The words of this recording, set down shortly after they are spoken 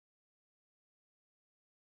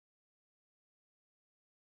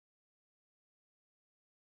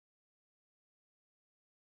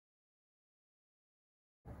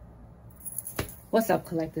What's up,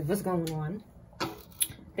 collective? What's going on?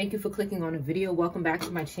 Thank you for clicking on the video. Welcome back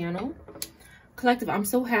to my channel. Collective, I'm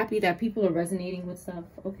so happy that people are resonating with stuff,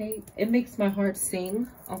 okay? It makes my heart sing,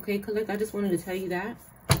 okay, collective? I just wanted to tell you that.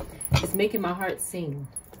 It's making my heart sing.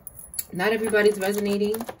 Not everybody's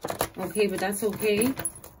resonating, okay, but that's okay,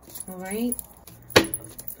 all right?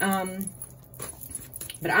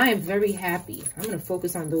 But I am very happy. I'm going to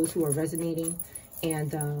focus on those who are resonating,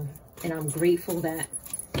 and I'm grateful that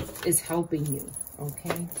it's helping you,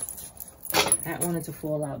 okay? That wanted to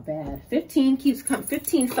fall out bad. 15 keeps coming.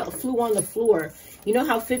 15 flew on the floor. You know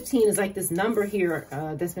how 15 is like this number here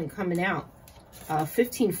that's been coming out.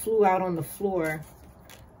 15 flew out on the floor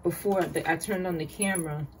before I turned on the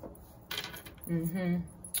camera.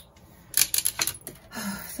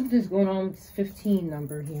 Something's going on with this 15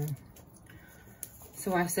 number here.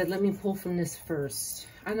 So I said, let me pull from this first.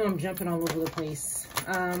 I know I'm jumping all over the place.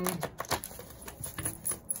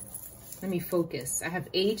 Let me focus. I have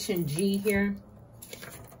H and G here.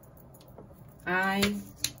 I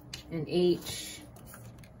and H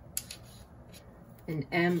and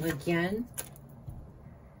M again.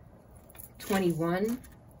 21.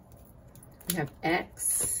 We have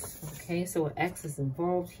X. Okay, so an X is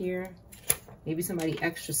involved here. Maybe somebody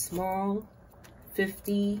extra small.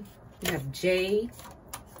 50. We have J.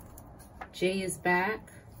 J is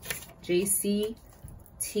back. JC.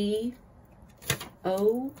 T.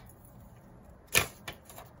 O.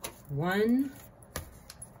 1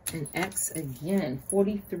 and X again.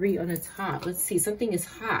 43 on the top. Let's see. Something is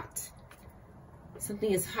hot.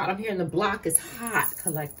 Something is hot. I'm hearing the block is hot,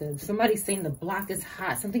 collective. Somebody's saying the block is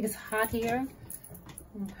hot. Something is hot here.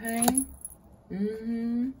 Okay.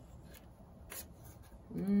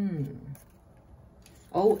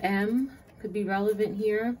 OM could be relevant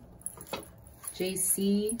here.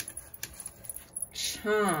 JC.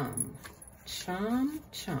 Chom.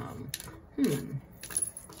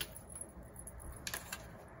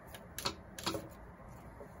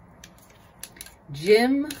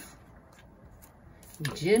 Jim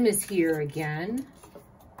is here again.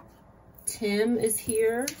 Tim is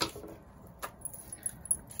here.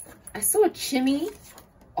 I saw a Chimmy.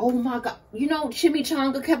 Oh my God. You know,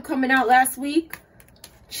 Chimichanga kept coming out last week.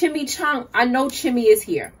 Chimichanga. I know Chimmy is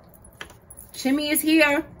here. Chimmy is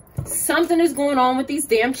here. Something is going on with these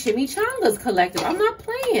damn chimichangas, collective. I'm not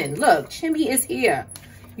playing. Look, Chimmy is here.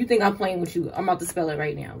 You think I'm playing with you? I'm about to spell it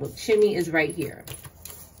right now. Look, Chimmy is right here.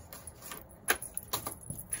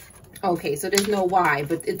 Okay, so there's no Y,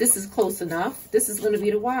 but this is close enough. This is going to be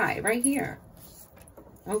the Y right here.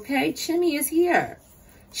 Okay, Chimmy is here.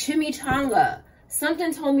 Chimichanga.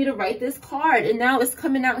 Something told me to write this card, and now it's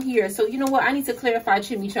coming out here. So you know what? I need to clarify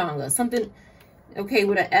chimichanga. Something, okay,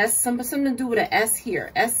 with an S. Something to do with an S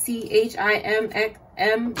here. SCHIMY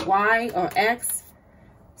or X.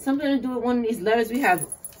 Something to do with one of these letters. We have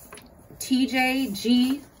TJ,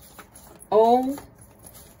 G, O.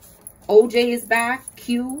 OJ is back.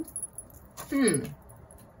 Q.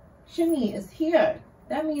 Chimmy is here.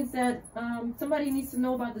 That means that somebody needs to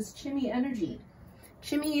know about this Chimmy energy.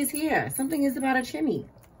 Chimmy is here. Something is about a Chimmy.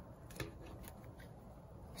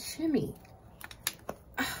 Chimmy.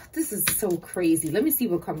 This is so crazy. Let me see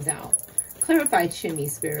what comes out. Clarify Chimmy,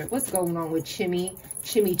 spirit. What's going on with Chimmy?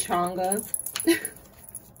 Chimichanga.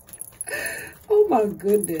 Oh my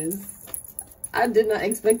goodness. I did not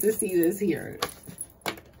expect to see this here.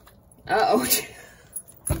 Uh-oh.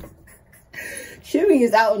 Chimmy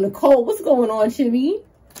is out in the cold. What's going on, Chimmy?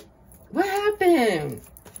 What happened?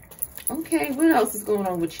 Okay, what else is going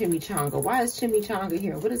on with Chimichanga? Why is Chimichanga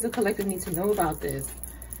here? What does the collective need to know about this?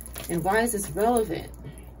 And why is this relevant?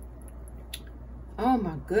 Oh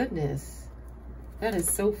my goodness. That is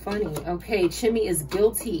so funny. Okay, Chimmy is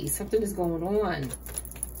guilty. Something is going on.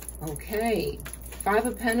 Okay. 5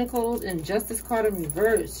 of Pentacles and Justice card in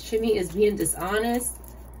reverse. Chimmy is being dishonest.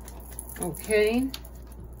 Okay.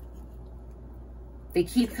 They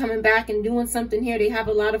keep coming back and doing something here. They have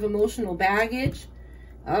a lot of emotional baggage.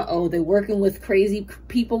 Uh-oh, they're working with crazy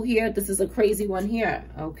people here. This is a crazy one here,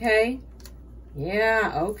 okay?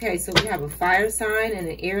 Yeah, okay, so we have a fire sign and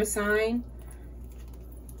an air sign.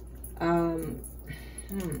 That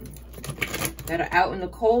are out in the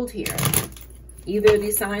cold here. Either of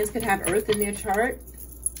these signs could have earth in their chart.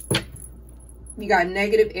 You got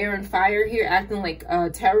negative air and fire here, acting like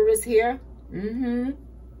terrorists here.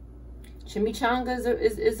 Chimichanga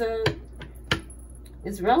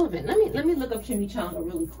is relevant. Let me look up chimichanga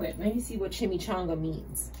really quick. Let me see what chimichanga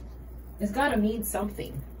means. It's got to mean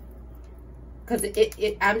something. Because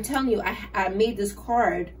I'm telling you, I made this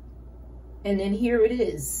card, and then here it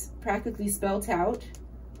is, practically spelled out.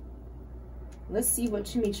 Let's see what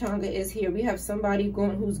chimichanga is here. We have somebody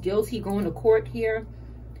who's guilty going to court here.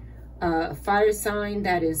 A fire sign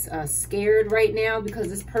that is scared right now because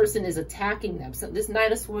this person is attacking them. So this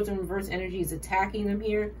Knight of Swords in reverse energy is attacking them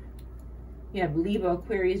here. You have Libra,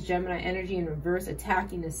 Aquarius, Gemini energy in reverse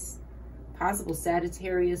attacking this possible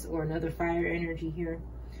Sagittarius or another fire energy here.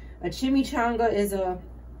 A chimichanga is a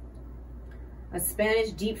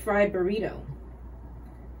Spanish deep fried burrito.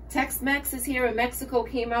 Tex-Mex is here, and Mexico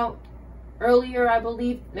came out earlier, I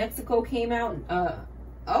believe. Mexico came out.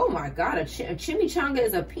 Oh my God, a chimichanga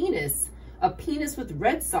is a penis with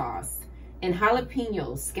red sauce and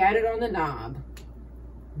jalapenos scattered on the knob.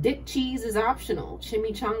 Dick cheese is optional.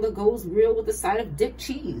 Chimichanga goes real with the side of dick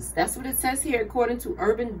cheese. That's what it says here, according to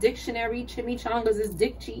Urban Dictionary. Chimichangas is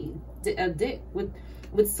dick cheese, a dick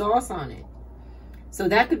with sauce on it. So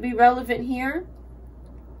that could be relevant here.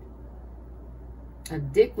 A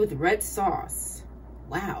dick with red sauce.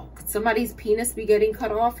 Wow. Could somebody's penis be getting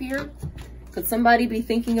cut off here? Could somebody be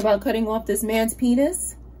thinking about cutting off this man's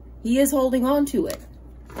penis? He is holding on to it.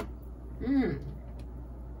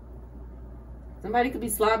 Somebody could be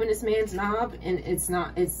slobbing this man's knob and it's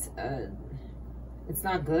not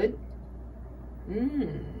good.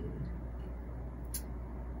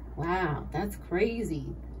 Wow, that's crazy.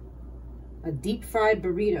 A deep fried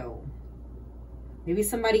burrito. Maybe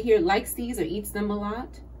somebody here likes these or eats them a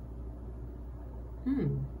lot.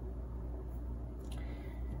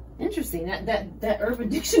 Interesting. That Urban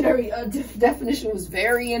Dictionary definition was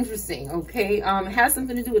very interesting. Okay, it has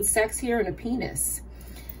something to do with sex here and a penis.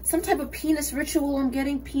 Some type of penis ritual. I'm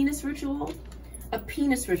getting penis ritual. A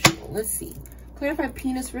penis ritual. Let's see. Clarify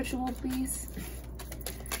penis ritual, please.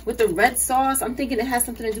 With the red sauce, I'm thinking it has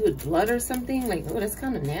something to do with blood or something. Like, oh, that's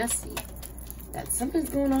kind of nasty. That something's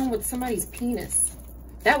going on with somebody's penis.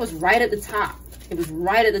 That was right at the top. It was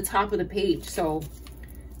right at the top of the page. So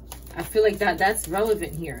I feel like that's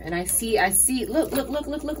relevant here. And I see, look.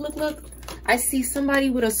 I see somebody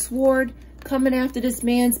with a sword coming after this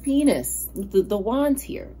man's penis. The wands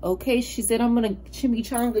here. Okay, she said, I'm gonna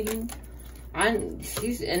chimichanga you. And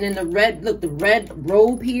then the red, look, the red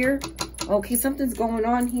robe here. Okay, something's going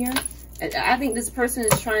on here. I think this person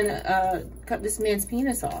is trying to cut this man's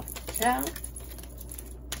penis off. Child.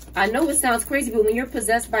 I know it sounds crazy, but when you're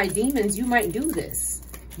possessed by demons, you might do this.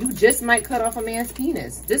 You just might cut off a man's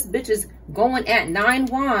penis. This bitch is going at 9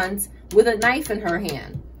 wands with a knife in her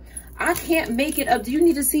hand. I can't make it up. Do you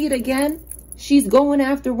need to see it again? She's going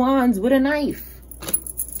after wands with a knife.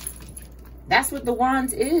 That's what the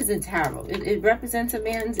wands is in tarot. It represents a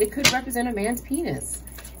man's, it could represent a man's penis.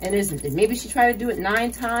 And maybe she tried to do it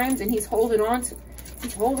 9 times and he's holding on.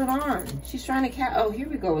 She's trying to oh, here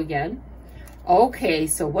we go again. Okay,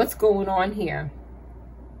 so what's going on here?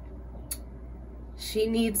 She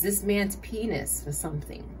needs this man's penis for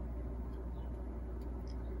something.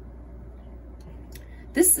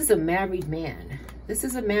 This is a married man. This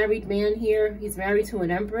is a married man here. He's married to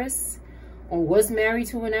an empress or was married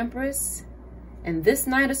to an empress. And this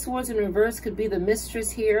Knight of Swords in reverse could be the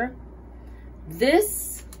mistress here.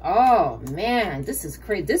 This, oh man, this is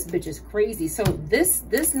crazy. This bitch is crazy. So this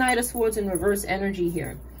Knight of Swords in reverse energy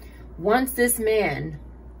here wants this man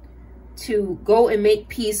to go and make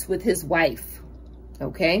peace with his wife.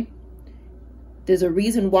 Okay? There's a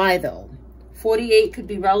reason why though. 48 could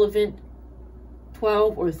be relevant.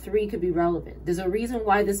 12 or 3 could be relevant. There's a reason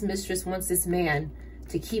why this mistress wants this man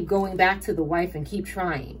to keep going back to the wife and keep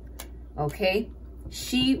trying. Okay?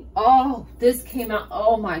 This came out.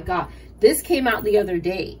 Oh my God. This came out the other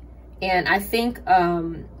day. And I think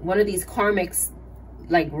one of these karmics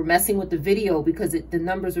were messing with the video because the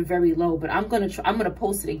numbers are very low. But I'm gonna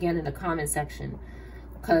post it again in the comment section.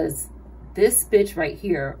 Because this bitch right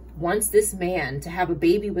here wants this man to have a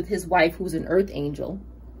baby with his wife who's an earth angel.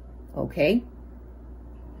 Okay?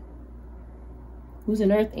 Who's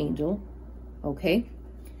an earth angel. Okay?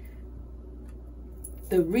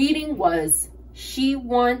 The reading was she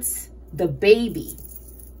wants the baby.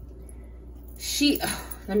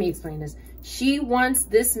 Let me explain this. She wants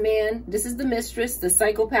this man, this is the mistress, the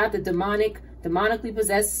psychopath, the demonically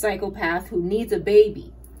possessed psychopath who needs a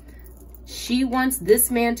baby. She wants this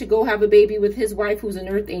man to go have a baby with his wife who's an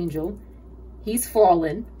earth angel. He's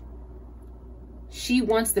fallen. She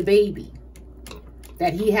wants the baby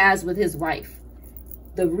that he has with his wife.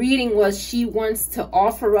 The reading was she wants to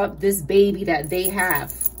offer up this baby that they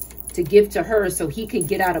have to give to her so he can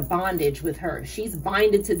get out of bondage with her. She's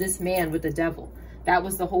binded to this man with the devil. That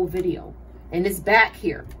was the whole video. And it's back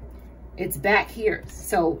here. It's back here.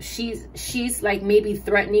 So she's like maybe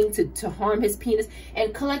threatening to harm his penis.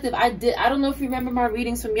 And collective, I don't know if you remember my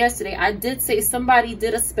readings from yesterday. I did say somebody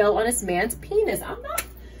did a spell on this man's penis.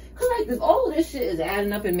 Collective, all of this shit is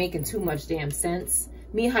adding up and making too much damn sense.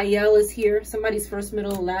 Mihail is here. Somebody's first,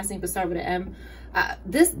 middle, last name could start with an M.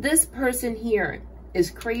 This person here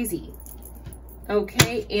is crazy.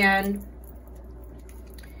 Okay, and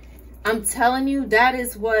I'm telling you, that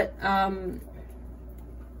is what,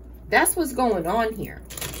 that's what's going on here.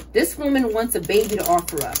 This woman wants a baby to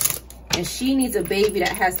offer up, and she needs a baby that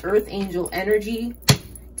has earth angel energy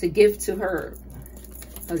to give to her,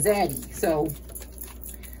 a zaddy. So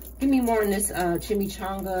give me more on this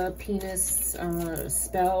chimichanga penis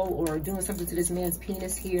spell, or doing something to this man's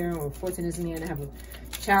penis here, or forcing this man to have a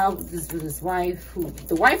child with his wife, who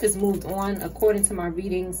the wife has moved on according to my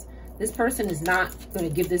readings. This person is not going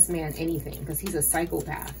to give this man anything because he's a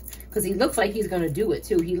psychopath. Because he looks like he's going to do it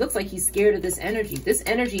too. He looks like he's scared of this energy. This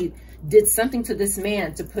energy did something to this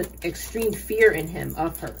man to put extreme fear in him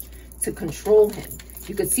of her, to control him.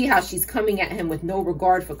 You could see how she's coming at him with no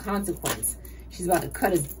regard for consequence. She's about to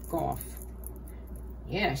cut his off.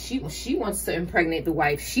 Yeah, she wants to impregnate the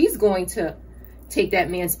wife. She's going to take that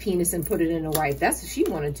man's penis and put it in the wife. That's what she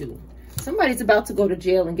want to do. Somebody's about to go to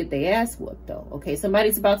jail and get their ass whooped, though. Okay,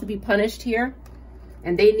 somebody's about to be punished here,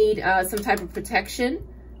 and they need some type of protection.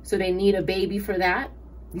 So they need a baby for that.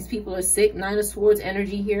 These people are sick. Nine of Swords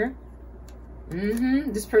energy here.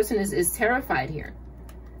 This person is terrified here.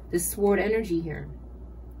 This sword energy here.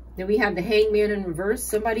 Then we have the Hangman in reverse.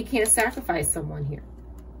 Somebody can't sacrifice someone here.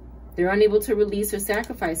 They're unable to release or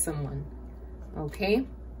sacrifice someone. Okay.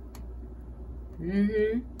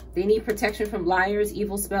 They need protection from liars,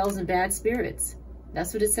 evil spells, and bad spirits.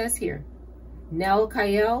 That's what it says here. Nell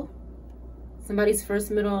Kyle. Somebody's first,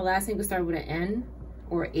 middle, and last name could start with an N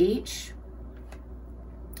or H.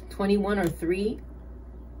 21 or 3.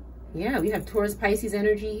 Yeah, we have Taurus Pisces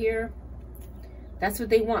energy here. That's what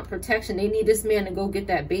they want, protection. They need this man to go get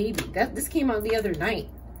that baby. This came out the other night.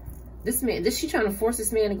 This man, she trying to force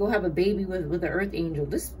this man to go have a baby with the earth angel.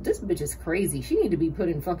 This bitch is crazy. She need to be put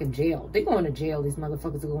in fucking jail. They going to jail. These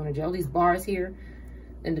motherfuckers are going to jail. These bars here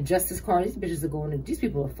and the justice card, these bitches are going to, these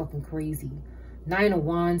people are fucking crazy. 9 of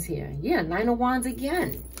Wands here. Yeah, 9 of Wands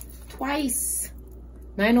again. Twice.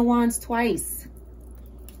 9 of Wands twice.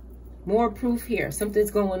 More proof here.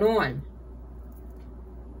 Something's going on.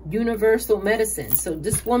 Universal medicine. So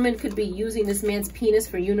this woman could be using this man's penis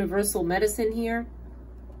for universal medicine here.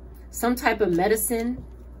 Some type of medicine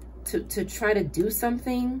to try to do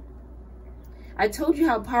something. I told you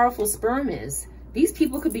how powerful sperm is. These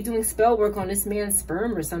people could be doing spell work on this man's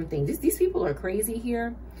sperm or something. These people are crazy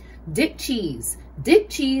here. Dick cheese. Dick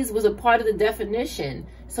cheese was a part of the definition.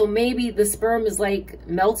 So maybe the sperm is like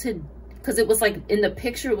melted, because it was like in the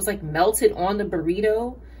picture, it was like melted on the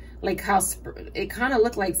burrito. Like how it kind of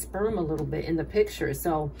looked like sperm a little bit in the picture.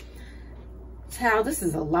 So, child, this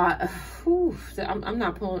is a lot. I'm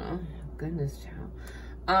not pulling. Oh, goodness,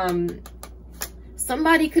 child.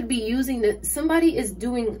 Somebody could be using that. Somebody is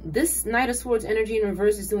doing this. Knight of Swords energy in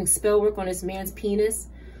reverse is doing spell work on this man's penis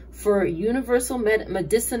for universal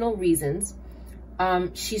medicinal reasons.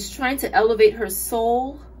 She's trying to elevate her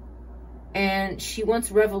soul, and she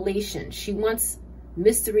wants revelation. She wants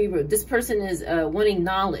mystery. This person is wanting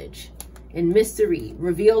knowledge and mystery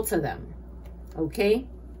revealed to them. Okay,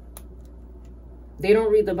 they don't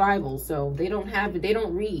read the Bible, so they don't have it. They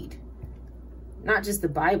don't read, not just the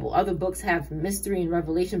Bible. Other books have mystery and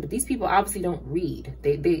revelation, but these people obviously don't read.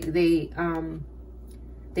 They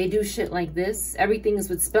do shit like this. Everything is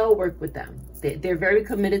with spell work with them. They're very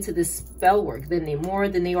committed to this spell work more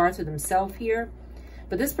than they are to themselves here.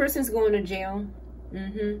 But this person's going to jail.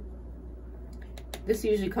 This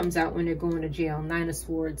usually comes out when they're going to jail. 9 of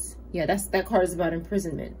Swords. Yeah, that card is about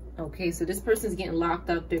imprisonment. Okay, so this person's getting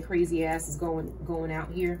locked up. Their crazy ass is going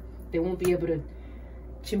out here. They won't be able to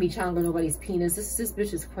chimichanga nobody's penis. This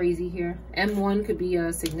bitch is crazy here. M1 could be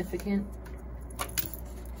significant.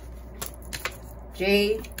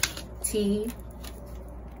 J, T,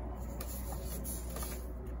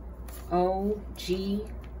 O, G,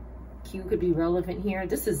 Q could be relevant here.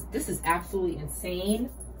 This is absolutely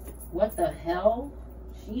insane. What the hell?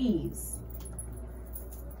 Jeez.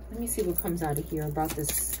 Let me see what comes out of here about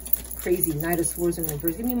this crazy Knight of Swords in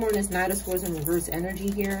reverse. Give me more on this Knight of Swords in reverse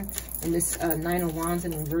energy here, and this 9 of Wands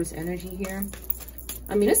in reverse energy here.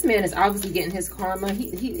 I mean, this man is obviously getting his karma.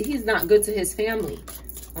 He's not good to his family.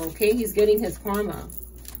 Okay, he's getting his karma.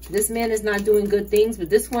 This man is not doing good things, but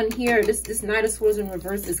this one here, this Knight of Swords in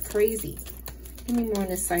reverse is crazy. Give me more on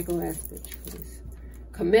this psycho ass bitch, please.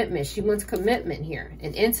 Commitment. She wants commitment here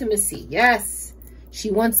and intimacy. Yes,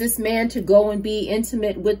 she wants this man to go and be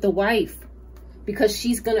intimate with the wife, because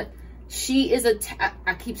I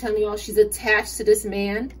keep telling you all, she's attached to this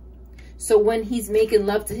man. So when he's making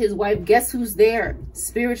love to his wife, guess who's there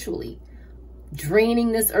spiritually?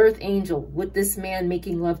 Draining this earth angel with this man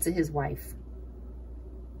making love to his wife.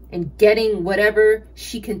 And getting whatever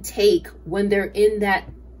she can take when they're in that,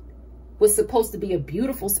 what's supposed to be a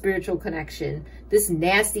beautiful spiritual connection. This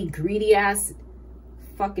nasty, greedy ass,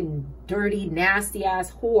 fucking dirty, nasty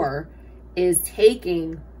ass whore is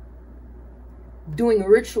doing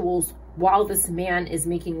rituals while this man is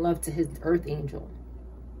making love to his earth angel.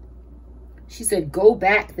 She said, go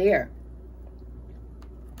back there.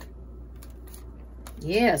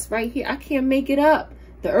 Yes, right here. I can't make it up.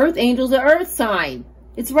 The earth angel's an earth sign.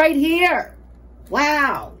 It's right here.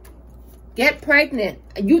 Wow. Get pregnant.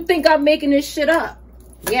 You think I'm making this shit up?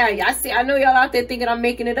 Yeah, I see. I know y'all out there thinking I'm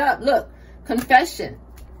making it up. Look, confession.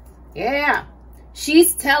 Yeah.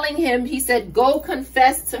 She's telling him, he said, go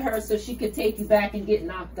confess to her so she can take you back and get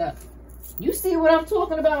knocked up. You see what I'm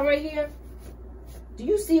talking about right here? Do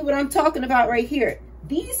you see what I'm talking about right here?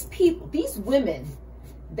 These people, these women,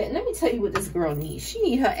 let me tell you what this girl needs. She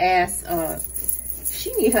need her ass,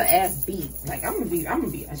 beat. Like,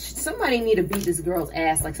 somebody need to beat this girl's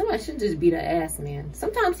ass. Like, somebody shouldn't just beat her ass, man.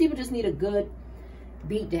 Sometimes people just need a good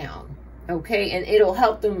beat down, okay? And it'll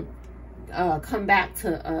help them come back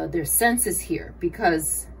to their senses here,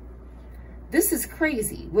 because this is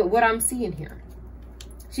crazy what I'm seeing here.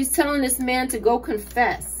 She's telling this man to go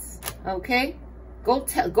confess, okay? Go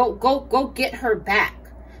get her back,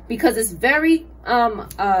 because it's very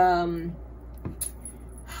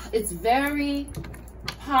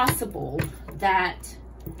possible that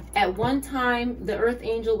at one time the earth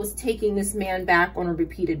angel was taking this man back on a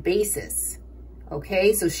repeated basis.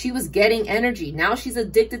 Okay, so she was getting energy. Now she's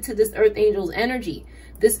addicted to this earth angel's energy.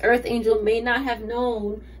 This earth angel may not have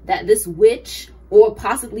known that this witch or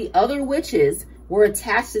possibly other witches were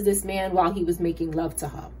attached to this man while he was making love to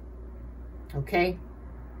her. Okay,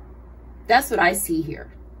 that's what I see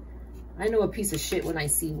here. I know a piece of shit when I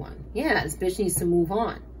see one. Yeah, this bitch needs to move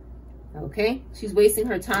on. Okay, she's wasting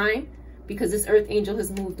her time because this earth angel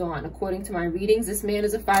has moved on. According to my readings, this man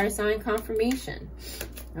is a fire sign confirmation.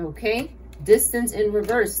 Okay, distance in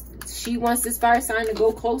reverse. She wants this fire sign to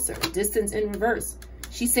go closer. Distance in reverse.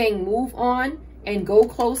 She's saying move on and go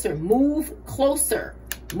closer. Move closer.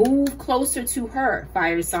 Move closer to her,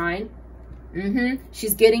 fire sign.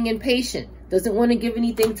 She's getting impatient. Doesn't want to give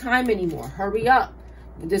anything time anymore. Hurry up.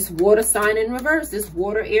 This water sign in reverse. This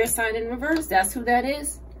water air sign in reverse. That's who that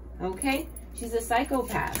is. Okay? She's a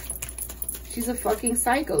psychopath. She's a fucking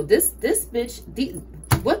psycho. This bitch,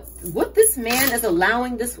 what this man is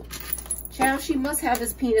allowing this child, she must have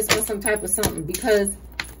his penis or some type of something, because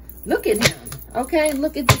look at him. Okay?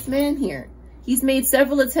 Look at this man here. He's made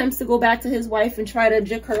several attempts to go back to his wife and try to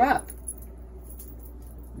jick her up.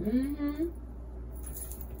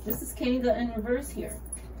 This is Kanga in reverse here.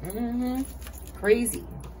 Crazy.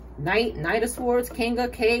 Knight of Swords, Kanga,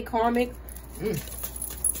 K, Karmic.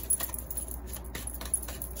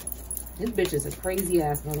 This bitch is a crazy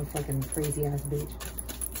ass motherfucking crazy ass bitch.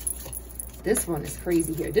 This one is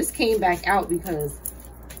crazy here. This came back out because,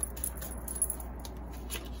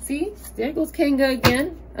 see, there goes Kanga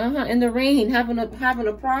again. In the rain, having a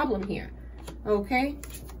problem here. Okay,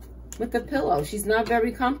 with the pillow. She's not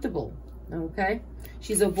very comfortable. Okay,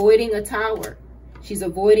 she's avoiding a tower. She's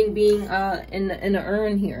avoiding being in the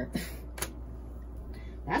urn here.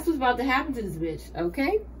 That's what's about to happen to this bitch.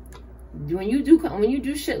 Okay, when you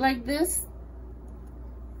do shit like this,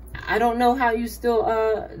 I don't know how you still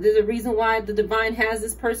there's a reason why the divine has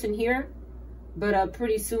this person here, but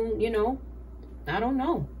pretty soon, you know, I don't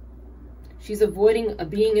know. She's avoiding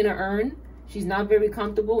being in an urn. She's not very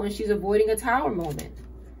comfortable, and she's avoiding a tower moment.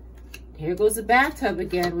 Here goes the bathtub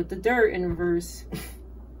again with the dirt in reverse.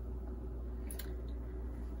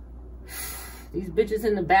 These bitches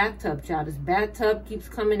in the bathtub, child. This bathtub keeps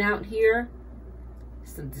coming out here.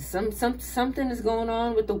 Something is going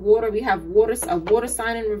on with the water. We have a water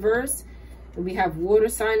sign in reverse, and we have water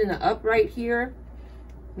sign in the upright here.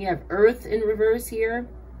 We have earth in reverse here.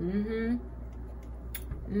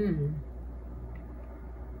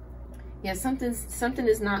 Yeah, something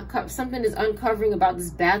is uncovering about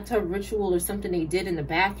this bathtub ritual or something they did in the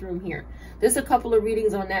bathroom here. There's a couple of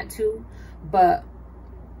readings on that too, but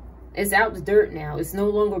it's out the dirt now. It's no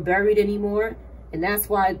longer buried anymore. And that's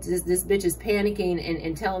why this bitch is panicking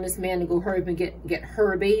and telling this man to go hurry up and get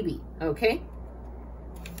her baby. Okay?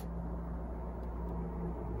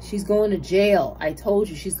 She's going to jail. I told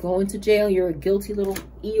you, she's going to jail. You're a guilty little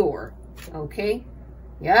Eeyore. Okay?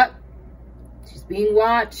 Yep. She's being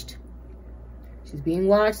watched. She's being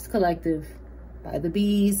watched, collective, by the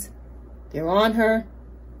bees. They're on her.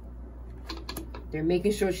 They're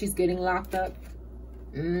making sure she's getting locked up.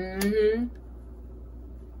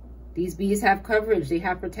 These bees have coverage. They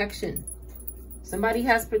have protection. Somebody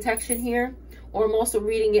has protection here. Or I'm also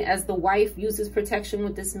reading it as the wife uses protection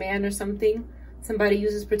with this man or something. Somebody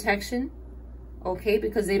uses protection. Okay,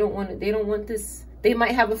 because they don't want this. They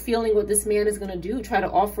might have a feeling what this man is going to do. Try to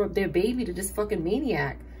offer up their baby to this fucking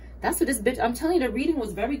maniac. That's what this bitch, I'm telling you, the reading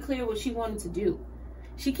was very clear what she wanted to do.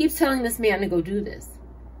 She keeps telling this man to go do this.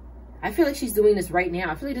 I feel like she's doing this right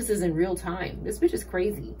now. I feel like this is in real time. This bitch is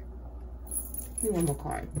crazy. Give me one more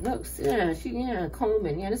card. Look, yeah,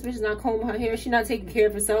 combing. Yeah, this bitch is not combing her hair. She's not taking care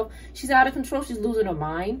of herself. She's out of control. She's losing her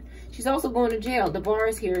mind. She's also going to jail. The bar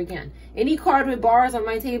is here again. Any card with bars on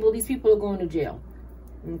my table, these people are going to jail.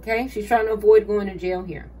 Okay? She's trying to avoid going to jail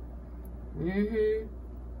here.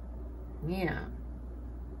 Yeah.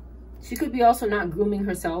 She could be also not grooming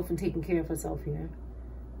herself and taking care of herself here.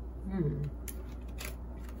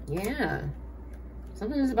 Yeah.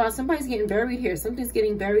 Something is about somebody's getting buried here. Something's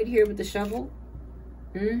getting buried here with the shovel.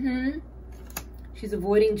 She's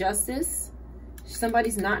avoiding justice.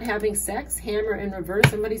 Somebody's not having sex. Hammer in reverse.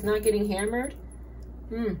 Somebody's not getting hammered.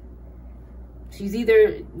 She's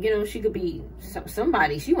either, you know, she could be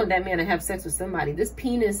somebody. She want that man to have sex with somebody. This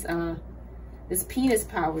penis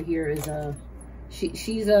power here is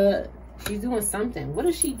she's doing something. What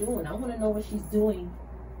is she doing? I want to know what she's doing.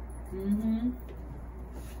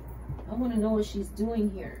 I want to know what she's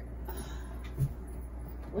doing here.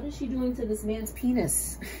 What is she doing to this man's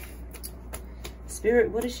penis?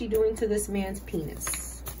 Spirit, what is she doing to this man's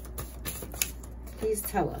penis? Please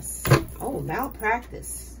tell us. Oh,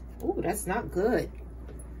 malpractice. Oh, that's not good.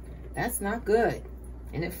 That's not good.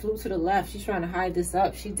 And it flew to the left. She's trying to hide this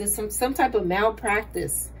up. She did some type of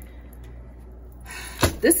malpractice.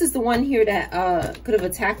 This is the one here that could have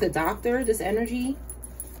attacked the doctor, this energy.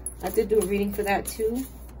 I did do a reading for that too.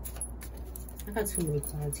 I got too many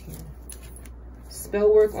cards here.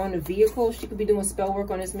 Spell work on the vehicle. She could be doing spell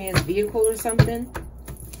work on this man's vehicle or something.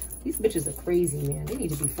 These bitches are crazy, man. They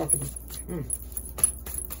need to be fucking...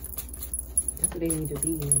 That's what they need to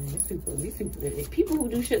be, man. These people who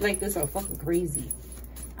do shit like this are fucking crazy.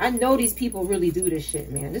 I know these people really do this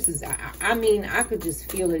shit, man. This is... I mean, I could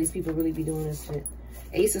just feel that these people really be doing this shit.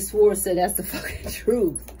 Ace of Swords said that's the fucking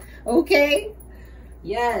truth. Okay?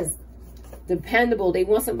 Yes. Dependable. They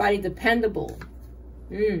want somebody dependable.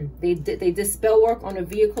 They did spell work on a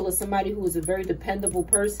vehicle of somebody who was a very dependable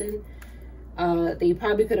person. They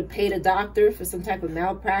probably could have paid a doctor for some type of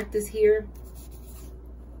malpractice here.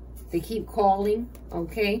 They keep calling,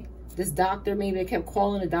 okay? This doctor, maybe they kept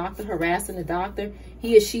calling the doctor, harassing the doctor.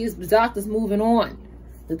 He or she's, the doctor's moving on.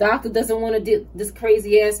 The doctor doesn't want to do this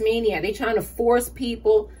crazy ass maniac. They trying to force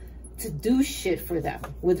people to do shit for them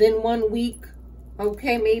within 1 week.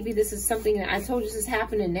 Okay, maybe this is something that I told you this is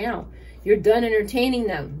happening now. You're done entertaining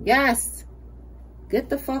them. Yes. Get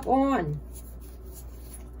the fuck on.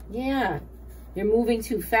 Yeah. You're moving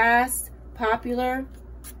too fast. Popular.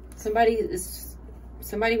 Somebody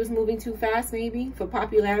was moving too fast maybe for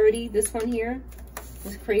popularity. This one here.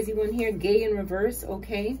 This crazy one here. Gay in reverse.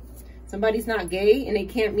 Okay. Somebody's not gay and they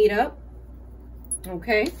can't meet up.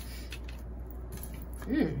 Okay.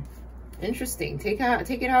 Interesting. Take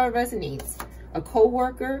it how it resonates. A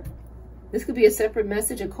co-worker. This could be a separate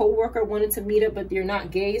message. A co-worker wanted to meet up, but you're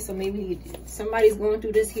not gay. So maybe somebody's going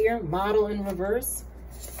through this here. Model in reverse.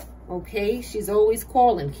 Okay. She's always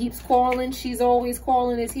calling. Keeps calling. She's always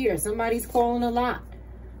calling is here. Somebody's calling a lot.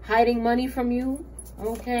 Hiding money from you.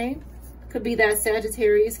 Okay. Could be that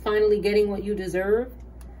Sagittarius finally getting what you deserve.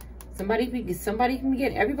 Somebody can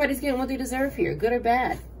get, everybody's getting what they deserve here. Good or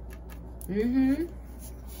bad.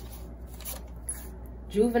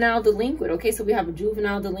 Juvenile delinquent. Okay, so we have a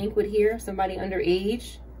juvenile delinquent here. Somebody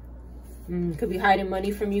underage. Could be hiding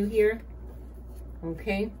money from you here.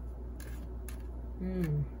 Okay.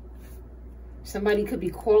 Somebody could be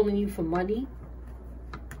calling you for money.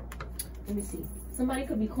 Let me see. Somebody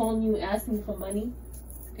could be calling you asking for money.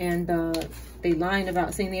 And they lying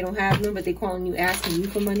about saying they don't have them, but they calling you asking you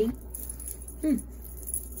for money.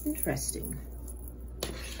 Interesting.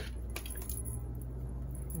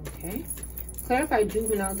 Okay. Clarify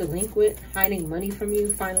juvenile delinquent, hiding money from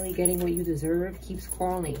you, finally getting what you deserve, keeps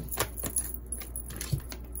calling.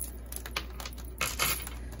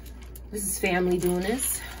 This is family doing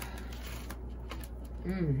this.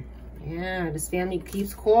 Yeah, this family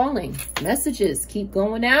keeps calling. Messages keep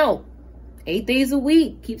going out. 8 days a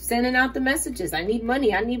week. Keep sending out the messages. I need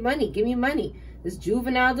money. I need money. Give me money. This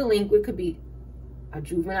juvenile delinquent could be a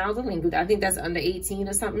juvenile delinquent. I think that's under 18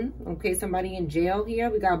 or something. Okay, somebody in jail here.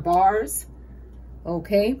 We got bars.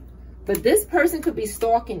 Okay, but this person could be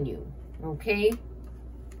stalking you. Okay,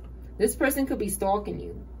 this person could be stalking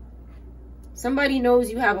you. Somebody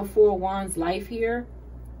knows you have a Four of Wands life here.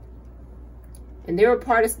 And they're a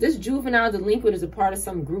part of, this juvenile delinquent is a part of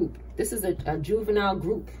some group. This is a juvenile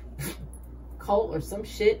group. Cult or some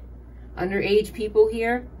shit. Underage people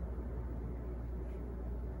here.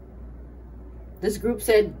 This group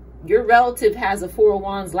said, your relative has a Four of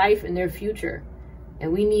Wands life in their future.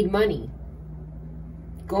 And we need money.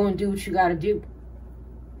 Go and do what you gotta do.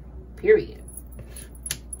 Period.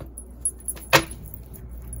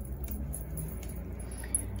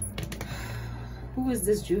 Who is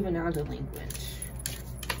this juvenile delinquent?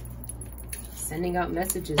 Sending out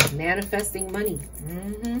messages, manifesting money.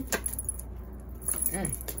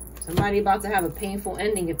 Somebody about to have a painful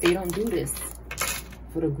ending if they don't do this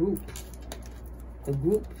for the group. The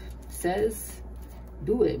group says,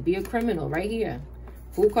 do it. Be a criminal right here.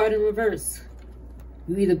 Fool card in reverse.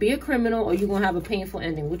 You either be a criminal or you're going to have a painful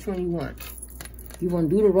ending. Which one you want? You want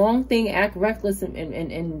to do the wrong thing, act reckless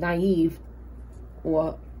and naive,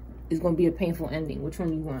 or it's going to be a painful ending. Which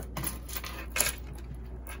one you want?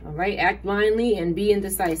 All right, act blindly and be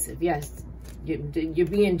indecisive. Yes, you're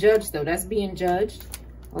being judged, though. That's being judged.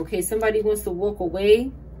 Okay, somebody wants to walk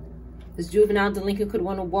away. This juvenile delinquent could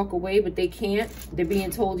want to walk away, but they can't. They're being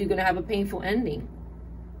told you're going to have a painful ending.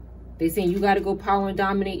 They're saying you got to go power and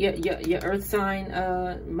dominate your earth sign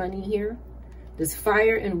money here. There's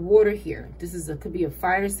fire and water here. This is could be a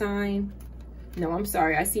fire sign. No, I'm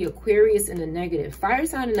sorry. I see Aquarius in the negative. Fire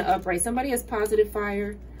sign in the upright. Somebody has positive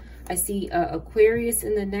fire. I see Aquarius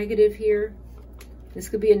in the negative here. This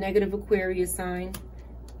could be a negative Aquarius sign.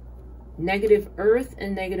 Negative Earth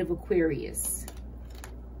and negative Aquarius.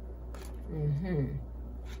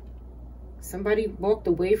 Somebody walked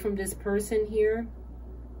away from this person here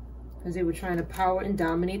because they were trying to power and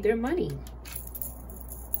dominate their money.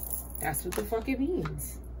 That's what the fuck it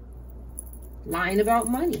means. Lying about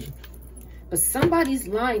money. But somebody's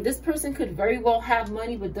lying. This person could very well have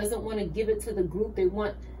money but doesn't want to give it to the group. They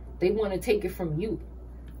want to take it from you.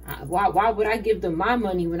 Why would I give them my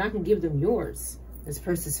money when I can give them yours? This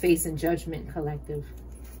person's facing judgment, collective.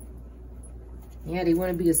 Yeah, they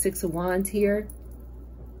want to be a Six of Wands here.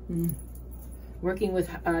 Working with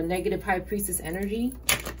negative High Priestess energy.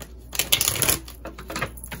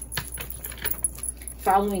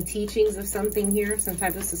 Following teachings of something here, some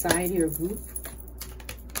type of society or group.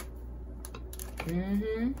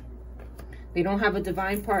 They don't have a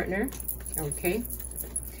divine partner. Okay.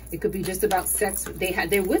 It could be just about sex.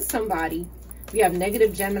 They're with somebody. We have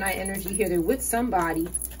negative Gemini energy here. They're with somebody,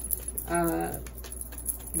 but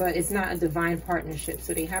it's not a divine partnership.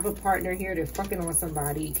 So they have a partner here. They're fucking on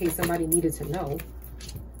somebody in case somebody needed to know.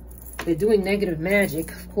 They're doing negative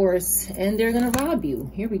magic, of course, and they're going to rob you.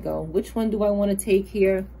 Here we go. Which one do I want to take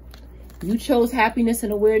here? You chose happiness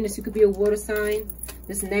and awareness. You could be a water sign.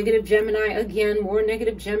 This negative Gemini, again, more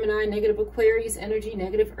negative Gemini, negative Aquarius energy,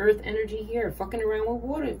 negative Earth energy here. Fucking around with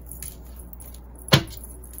water.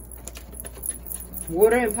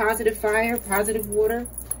 Water and positive fire, positive water,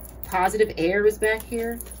 positive air is back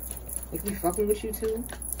here. They could be fucking with you too.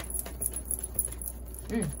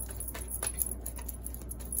 Let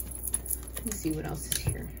me see what else is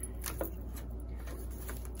here.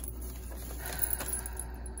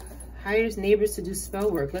 Hires neighbors to do spell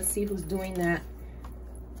work. Let's see who's doing that.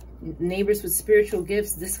 Neighbors with spiritual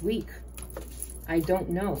gifts this week. I don't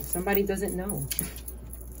know. Somebody doesn't know.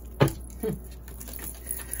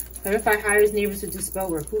 Clarify hires neighbors to do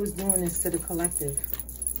spell work. Who is doing this to the collective?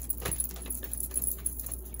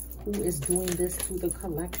 Who is doing this to the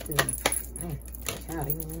collective? Child,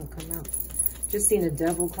 they don't want to come out. Just seen a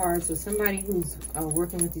devil card. So somebody who's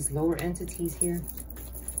working with these lower entities here.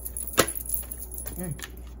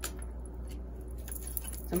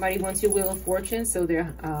 Somebody wants your wheel of fortune. So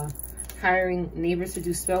they're hiring neighbors to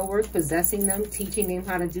do spell work, possessing them, teaching them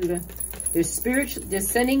how to do they're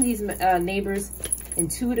sending these neighbors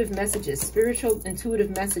intuitive messages, spiritual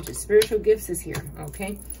intuitive messages. Spiritual gifts is here,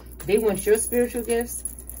 okay? They want your spiritual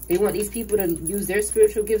gifts. They want these people to use their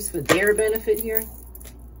spiritual gifts for their benefit here.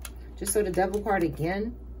 Just so the devil card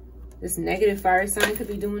again. This negative fire sign could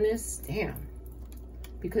be doing this. Damn.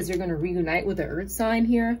 Because you're going to reunite with the earth sign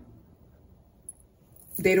here.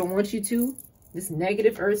 They don't want you to. This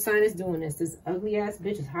negative earth sign is doing this. This ugly ass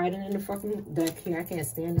bitch is hiding in the fucking deck here. I can't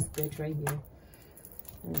stand this bitch right here.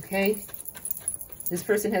 Okay. This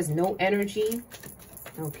person has no energy.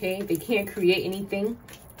 Okay. They can't create anything.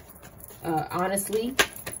 Honestly.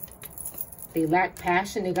 They lack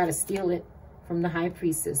passion. They got to steal it from the high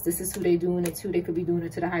priestess. This is who they're doing it to. They could be doing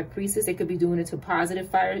it to the high priestess. They could be doing it to positive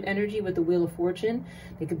fire energy with the wheel of fortune.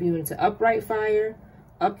 They could be doing it to upright fire,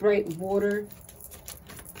 upright water,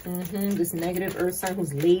 This negative earth sign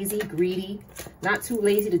who's lazy, greedy, not too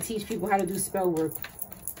lazy to teach people how to do spell work.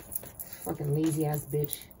 Fucking lazy ass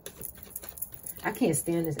bitch. I can't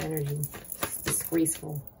stand this energy. It's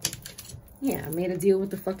disgraceful. Yeah, I made a deal with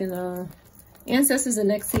the fucking ancestors are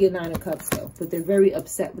next to your 9 of Cups though, but they're very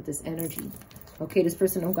upset with this energy. Okay, this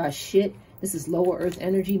person don't got shit. This is lower earth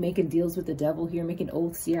energy, making deals with the devil here, making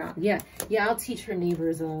oaths. Yeah. I'll teach her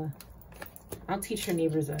neighbors.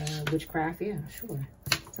 Witchcraft. Yeah, sure.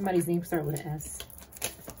 Somebody's name start with an S.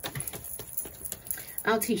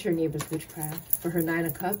 I'll teach her neighbors witchcraft for her 9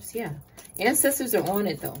 of Cups. Yeah, ancestors are on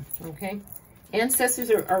it though. Okay, ancestors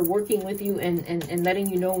are working with you and letting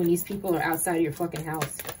you know when these people are outside of your fucking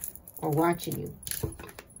house or watching you.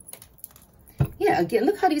 Yeah, again,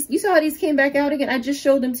 look how these, you saw how these came back out again. I just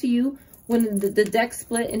showed them to you when the deck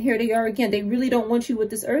split, and here they are again. They really don't want you with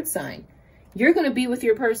this earth sign. You're going to be with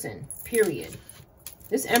your person, period.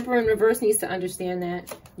 This Emperor in reverse needs to understand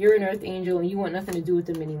that. You're an earth angel and you want nothing to do with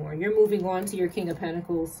them anymore. You're moving on to your King of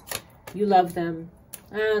Pentacles. You love them.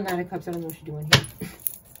 9 of Cups, I don't know what you're doing here.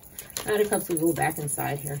 9 of Cups will go back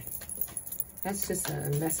inside here. That's just a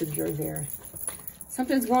messenger there.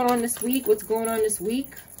 Something's going on this week. What's going on this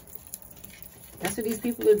week? That's what these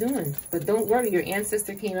people are doing. But don't worry, your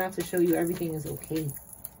ancestor came out to show you everything is okay.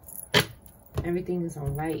 Everything is all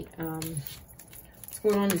right. What's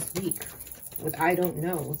going on this week? With I don't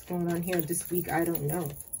know. What's going on here this week? I don't know.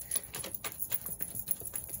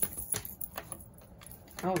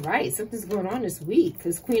 All right, something's going on this week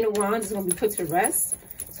because Queen of Wands is going to be put to rest.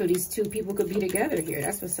 So these two people could be together here.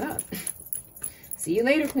 That's what's up. See you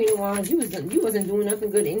later, Queen of Wands. You wasn't doing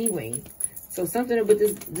nothing good anyway. So something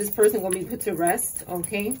with this person going to be put to rest,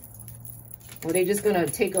 okay? Or they just going to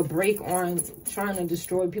take a break on trying to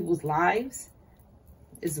destroy people's lives.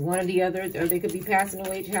 It's one or the other. Or they could be passing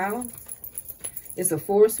away, child. It's a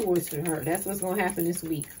 4 of Swords for her. That's what's going to happen this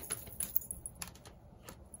week.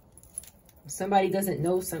 Somebody doesn't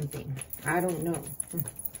know something. I don't know.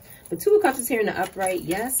 But 2 of Cups is here in the upright.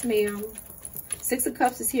 Yes, ma'am. 6 of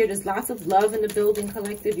Cups is here. There's lots of love in the building,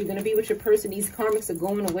 collective. You're going to be with your person. These karmics are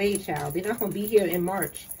going away, child. They're not going to be here in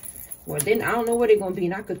March. Or then I don't know where they're going to be,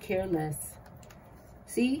 and I could care less.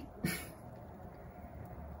 See?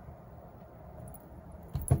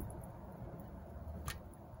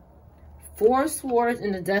 Four Swords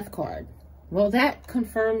in the Death card. Well, that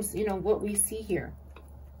confirms, you know, what we see here.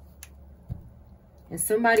 And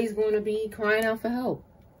somebody's going to be crying out for help.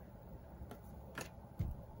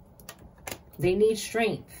 They need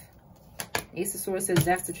strength. Ace of Swords says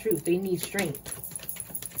that's the truth. They need strength.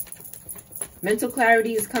 Mental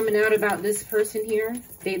clarity is coming out about this person here.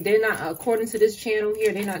 They're not, according to this channel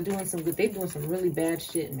here, they're not doing some good. They're doing some really bad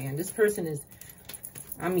shit, man. This person is,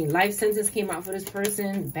 I mean, life sentence came out for this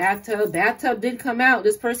person. Bathtub did come out.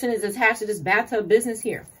 This person is attached to this bathtub business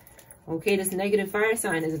here. Okay, this negative fire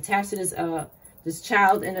sign is attached to this this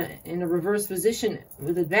child in a reverse position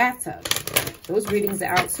with a bathtub. Those readings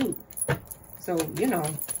are out too. So, you know,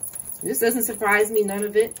 this doesn't surprise me, none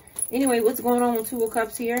of it. Anyway, what's going on with 2 of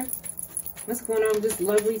Cups here? What's going on with this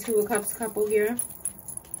lovely 2 of Cups couple here?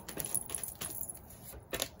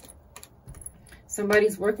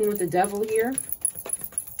 Somebody's working with the devil here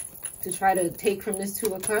to try to take from this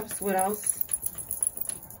 2 of Cups. What else?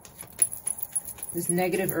 This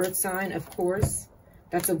negative earth sign, of course.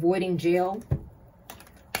 That's avoiding jail.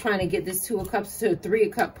 Trying to get this 2 of Cups to a 3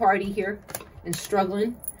 of Cup party here and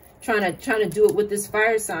struggling. Trying to do it with this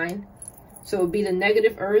fire sign. So it would be the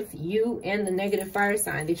negative earth, you, and the negative fire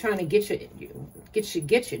sign. They're trying to get you. They're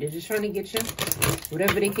just trying to get you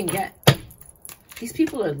whatever they can get. These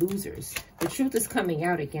people are losers. The truth is coming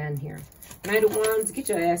out again here. Knight of Wands, get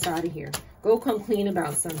your ass out of here. Go come clean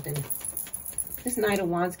about something. This Knight of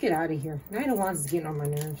Wands, get out of here. Knight of Wands is getting on my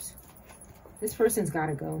nerves. This person's got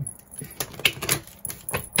to go.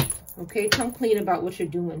 Okay, come clean about what you're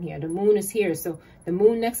doing here. The moon is here. So the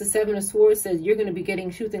moon next to 7 of Swords says you're going to be getting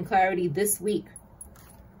truth and clarity this week.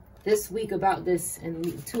 This week about this.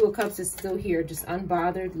 And 2 of Cups is still here. Just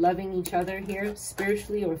unbothered, loving each other here.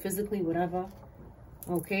 Spiritually or physically, whatever.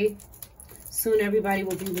 Okay. Soon everybody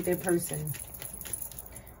will be with their person.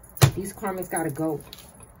 These karmics got to go.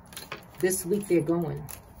 This week they're going.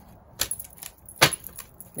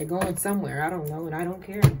 They're going somewhere. I don't know, and I don't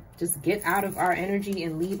care. Just get out of our energy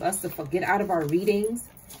and leave us to get out of our readings.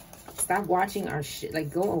 Stop watching our shit.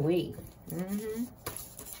 Like, go away.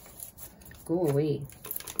 Go away.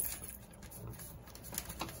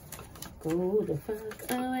 Go the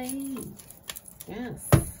fuck away. Yes.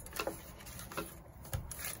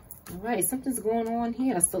 All right, something's going on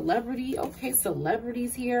here. A celebrity. Okay,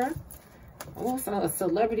 celebrities here. Also, a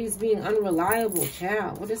celebrity's being unreliable,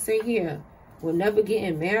 child. What does it say here? We're never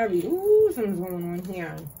getting married. Ooh, something's going on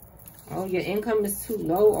here. Oh, your income is too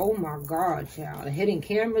low. Oh my God, child. A hidden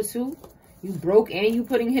camera too? You broke and you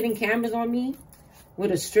putting hidden cameras on me?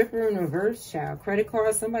 With a stripper in reverse, child. Credit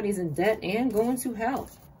card, somebody's in debt and going to hell.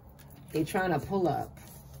 They trying to pull up.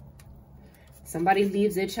 Somebody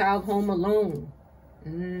leaves their child home alone.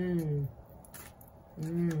 The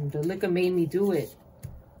liquor made me do it.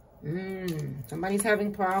 Somebody's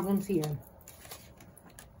having problems here.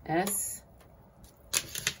 S.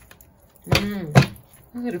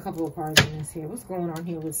 Look at a couple of cards in this here. What's going on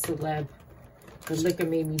here with celeb? The liquor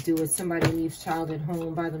made me do it. Somebody leaves child at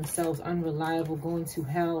home by themselves. Unreliable. Going to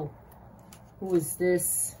hell. Who is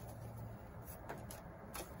this?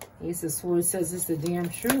 Ace of Swords says it's the damn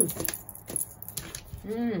truth.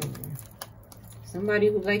 Somebody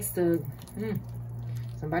who likes to...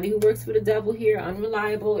 Somebody who works for the devil here.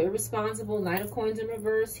 Unreliable. Irresponsible. Knight of Coins in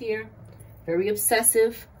reverse here. Very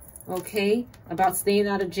obsessive. Okay. About staying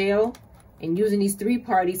out of jail. And using these 3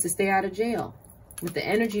 parties to stay out of jail. With the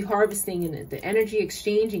energy harvesting and the energy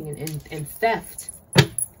exchanging and theft.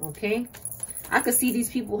 Okay? I could see these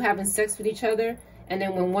people having sex with each other. And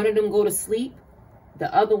then when one of them go to sleep,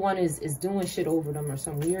 the other one is doing shit over them or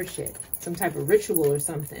some weird shit. Some type of ritual or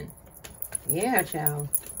something. Yeah, child.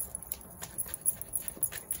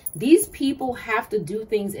 These people have to do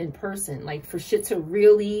things in person. Like for shit to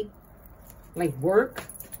really like work.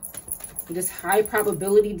 This high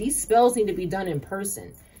probability, these spells need to be done in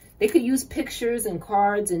person. They could use pictures and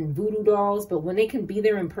cards and voodoo dolls, but when they can be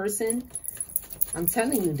there in person, I'm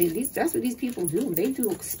telling you, that's what these people do. They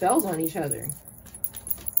do spells on each other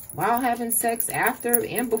while having sex, after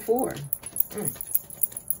and before.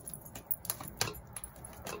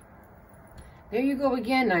 There you go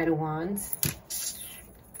again, Knight of Wands.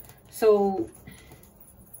 So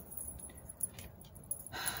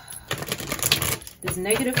there's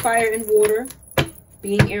negative fire and water,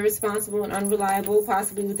 being irresponsible and unreliable,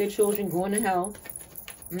 possibly with their children, going to hell.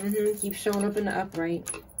 Keep showing up in the upright.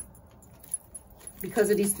 Because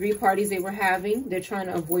of these 3 parties they were having, they're trying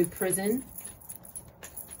to avoid prison.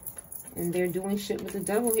 And they're doing shit with the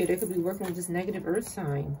devil here. They could be working with this negative earth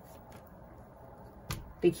sign.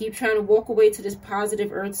 They keep trying to walk away to this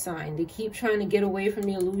positive earth sign. They keep trying to get away from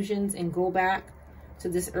the illusions and go back to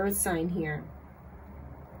this earth sign here.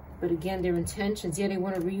 But again, their intentions, yeah, they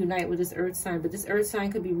want to reunite with this earth sign, but this earth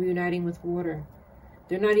sign could be reuniting with water.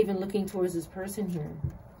 They're not even looking towards this person here.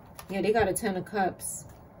 Yeah, they got a 10 of Cups,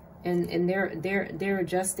 and they're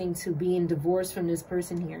adjusting to being divorced from this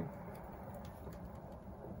person here.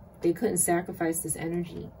 They couldn't sacrifice this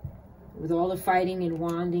energy. With all the fighting and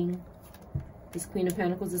wanding, this Queen of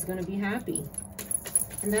Pentacles is going to be happy.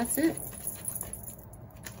 And that's it.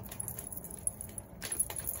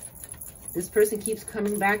 This person keeps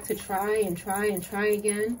coming back to try and try and try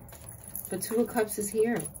again. But 2 of Cups is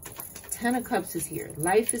here. 10 of Cups is here.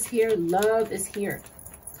 Life is here. Love is here.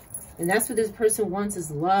 And that's what this person wants,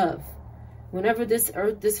 is love. Whenever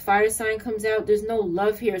this fire sign comes out, there's no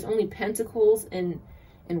love here. It's only pentacles and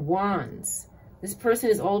wands. This person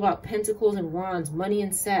is all about pentacles and wands, money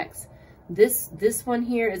and sex. This one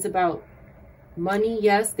here is about money.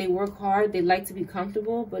 Yes, they work hard. They like to be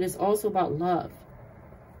comfortable, but it's also about love.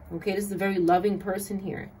 Okay, this is a very loving person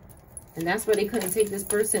here. And that's why they couldn't take this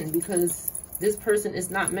person, because this person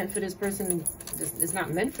is not meant for this person. It's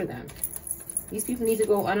not meant for them. These people need to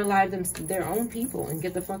go unalive their own people and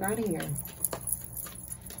get the fuck out of here.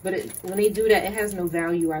 But when they do that, it has no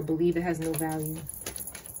value. I believe it has no value.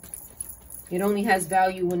 It only has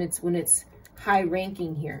value when it's high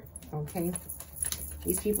ranking here. Okay,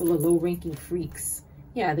 these people are low ranking freaks.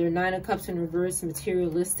 Yeah, they're 9 of Cups in reverse,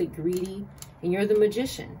 materialistic, greedy. And you're the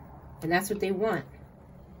Magician. And that's what they want.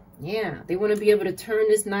 Yeah. They want to be able to turn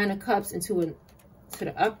this 9 of Cups to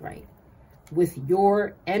the upright. With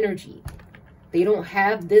your energy. They don't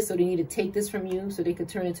have this, so they need to take this from you so they can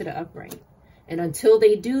turn it to the upright. And until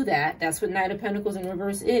they do that, that's what Knight of Pentacles in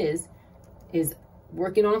reverse is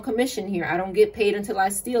working on commission here. I don't get paid until I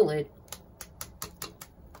steal it.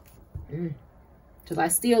 Till I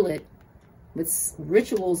steal it. With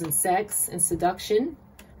rituals and sex and seduction.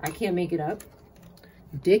 I can't make it up.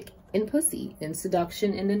 Dick and pussy and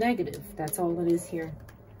seduction in the negative. That's all it is here.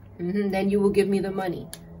 Then you will give me the money.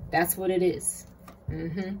 That's what it is.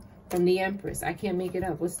 From the Empress. I can't make it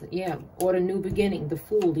up. Or the new beginning. The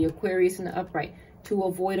Fool. The Aquarius and the upright. To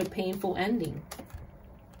avoid a painful ending.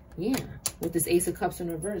 Yeah. With this Ace of Cups in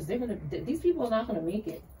reverse. These people are not going to make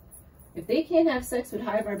it. If they can't have sex with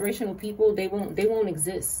high vibrational people, they won't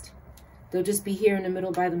exist. They'll just be here in the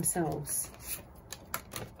middle by themselves.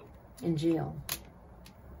 In jail.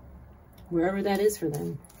 Wherever that is for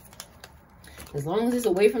them. As long as it's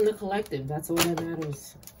away from the collective, that's all that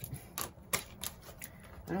matters.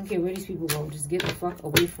 I don't care where these people go. Just get the fuck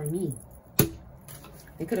away from me.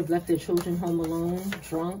 They could have left their children home alone,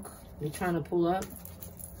 drunk. They're trying to pull up.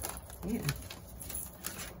 Yeah.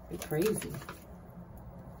 They're crazy.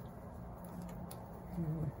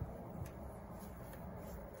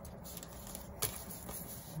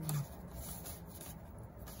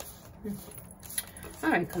 All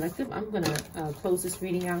right, collective, I'm going to close this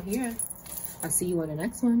reading out here. I'll see you on the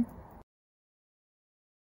next one.